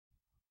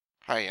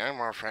Hi,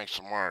 I'm Frank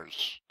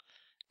Mars,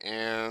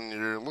 and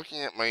you're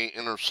looking at my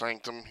inner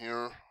sanctum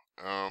here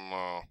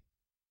on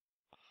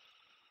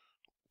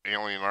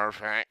Alien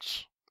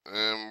Artifacts.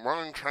 And what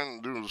I'm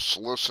trying to do is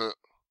solicit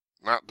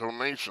not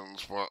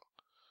donations, but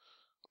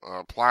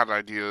plot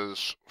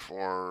ideas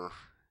for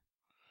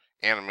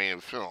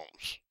animated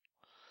films.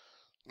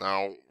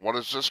 Now, what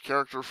is this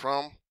character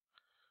from?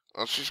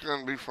 She's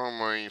going to be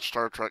from a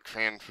Star Trek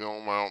fan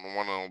film. I don't know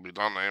when it'll be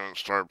done. I haven't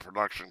started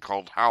production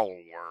called Hollow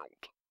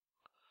World.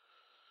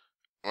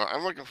 Well,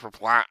 I'm looking for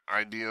plot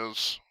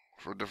ideas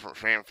for different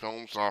fan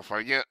films. Now, if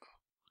I get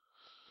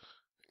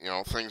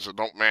things that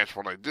don't match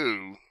what I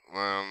do,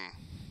 then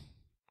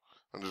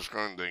I'm just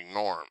going to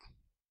ignore them.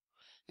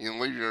 You can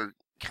leave your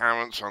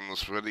comments on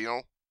this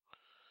video.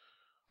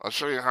 I'll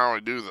show you how I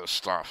do this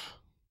stuff.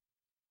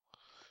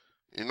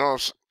 You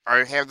notice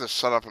I have this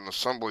set up in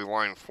assembly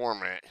line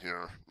format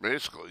here,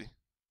 basically.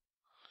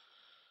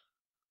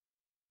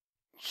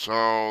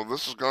 So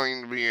this is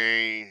going to be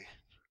a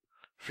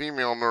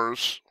female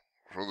nurse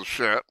for the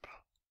ship,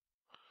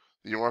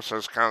 the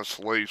USS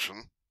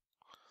Constellation.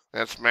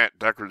 That's Matt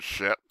Decker's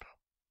ship.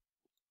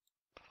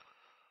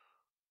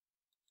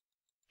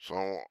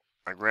 So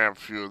I grab a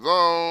few of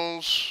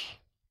those.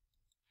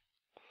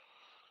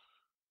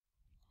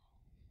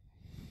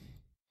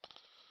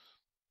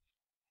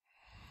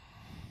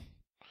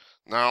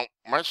 Now,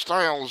 my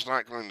style is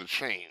not going to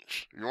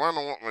change. You want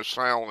to know what my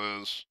style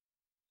is?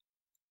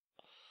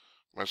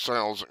 My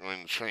style isn't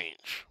going to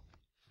change.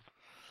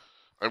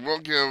 I will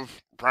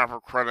give proper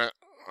credit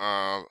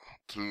to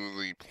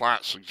the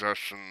plot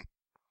suggestion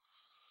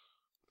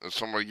if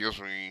somebody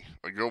gives me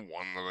a good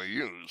one that I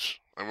use.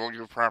 I will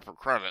give proper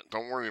credit.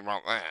 Don't worry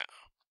about that.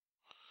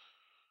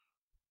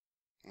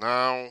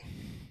 Now,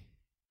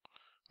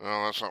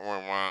 no, that's not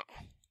what I want.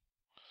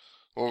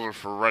 Those are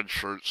for red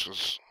shirts,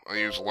 because I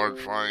use a large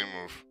volume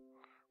of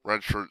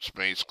red shirts,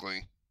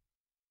 basically.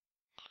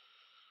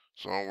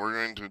 So we're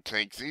going to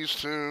take these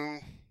two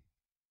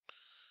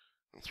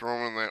and throw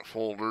them in that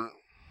folder.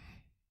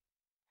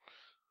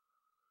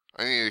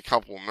 I need a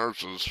couple of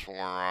nurses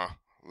for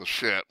the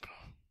ship.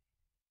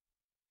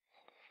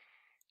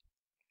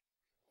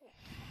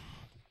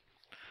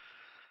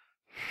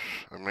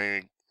 I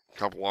made a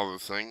couple other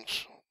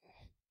things.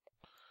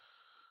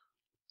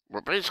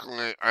 But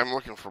basically, I'm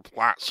looking for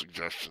plot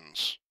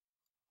suggestions.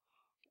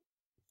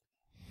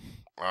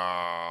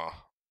 I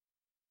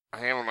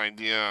have an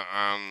idea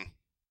on...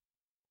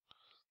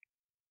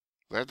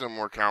 That didn't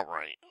work out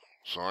right.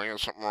 So I got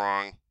something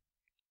wrong.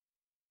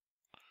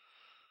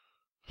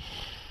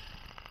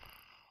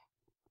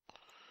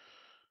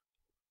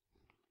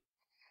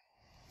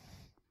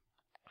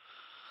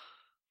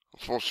 I'm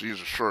supposed to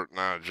use a shirt,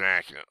 not a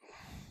jacket.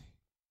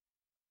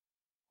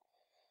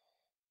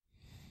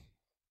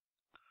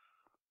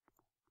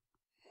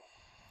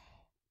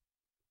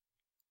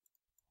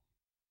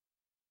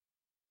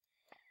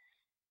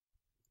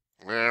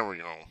 There we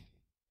go.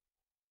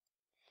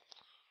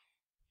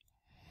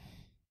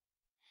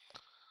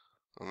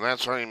 And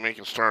that's how you make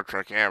a Star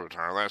Trek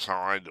avatar. That's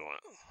how I do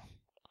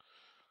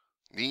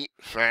it. Neat,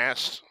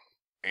 fast,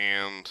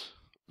 and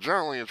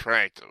generally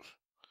attractive.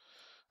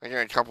 I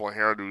got a couple of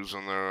hairdos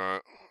in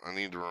there I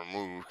need to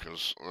remove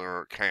because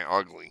they're kind of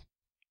ugly.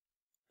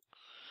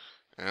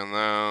 And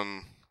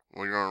then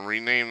we're going to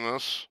rename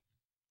this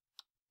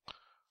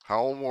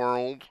Hollow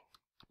World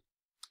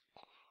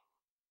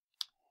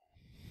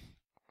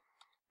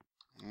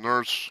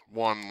Nurse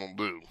 1 will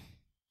do.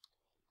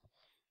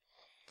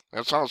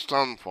 That's how it's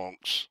done,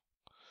 folks.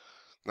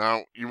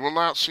 Now, you will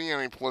not see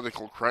any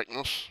political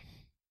correctness.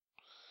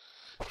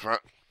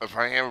 If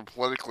I have a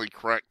politically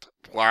correct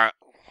plot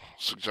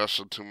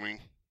suggested to me,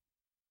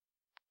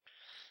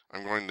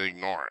 I'm going to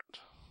ignore it.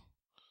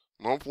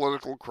 No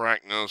political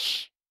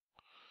correctness.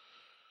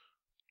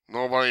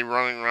 Nobody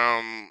running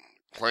around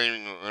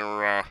claiming that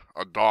they're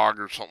a dog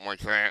or something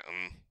like that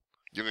and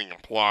getting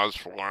applause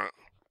for it.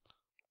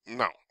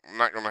 No,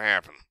 not going to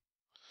happen.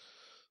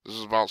 This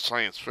is about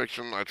science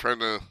fiction. I try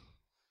to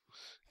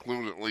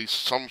include at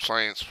least some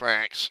science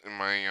facts in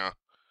my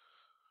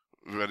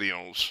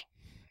videos,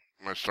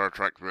 my Star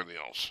Trek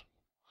videos.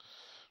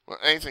 But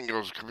anything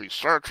goes. It could be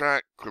Star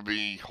Trek, could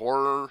be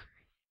horror,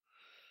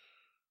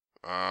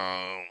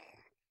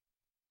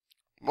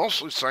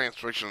 mostly science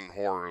fiction and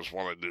horror is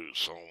what I do.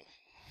 So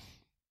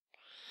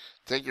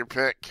take your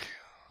pick.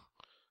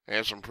 I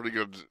have some pretty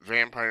good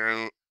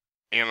vampire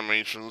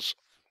animations.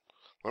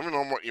 Let me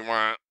know what you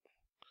want.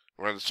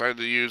 If I decide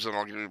to use it,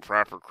 I'll give you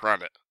proper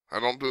credit.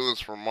 I don't do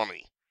this for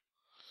money.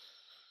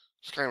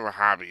 It's kind of a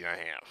hobby I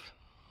have.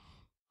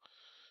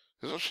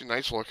 Isn't she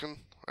nice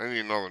looking? I need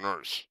another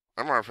nurse.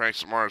 I'm Frank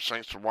Mars.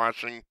 Thanks for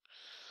watching.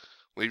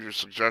 Leave your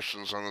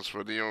suggestions on this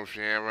video if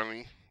you have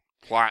any.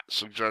 Plot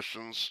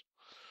suggestions.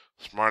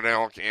 Smart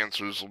aleck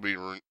answers will be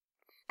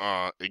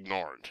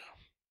ignored.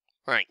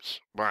 Thanks.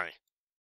 Bye.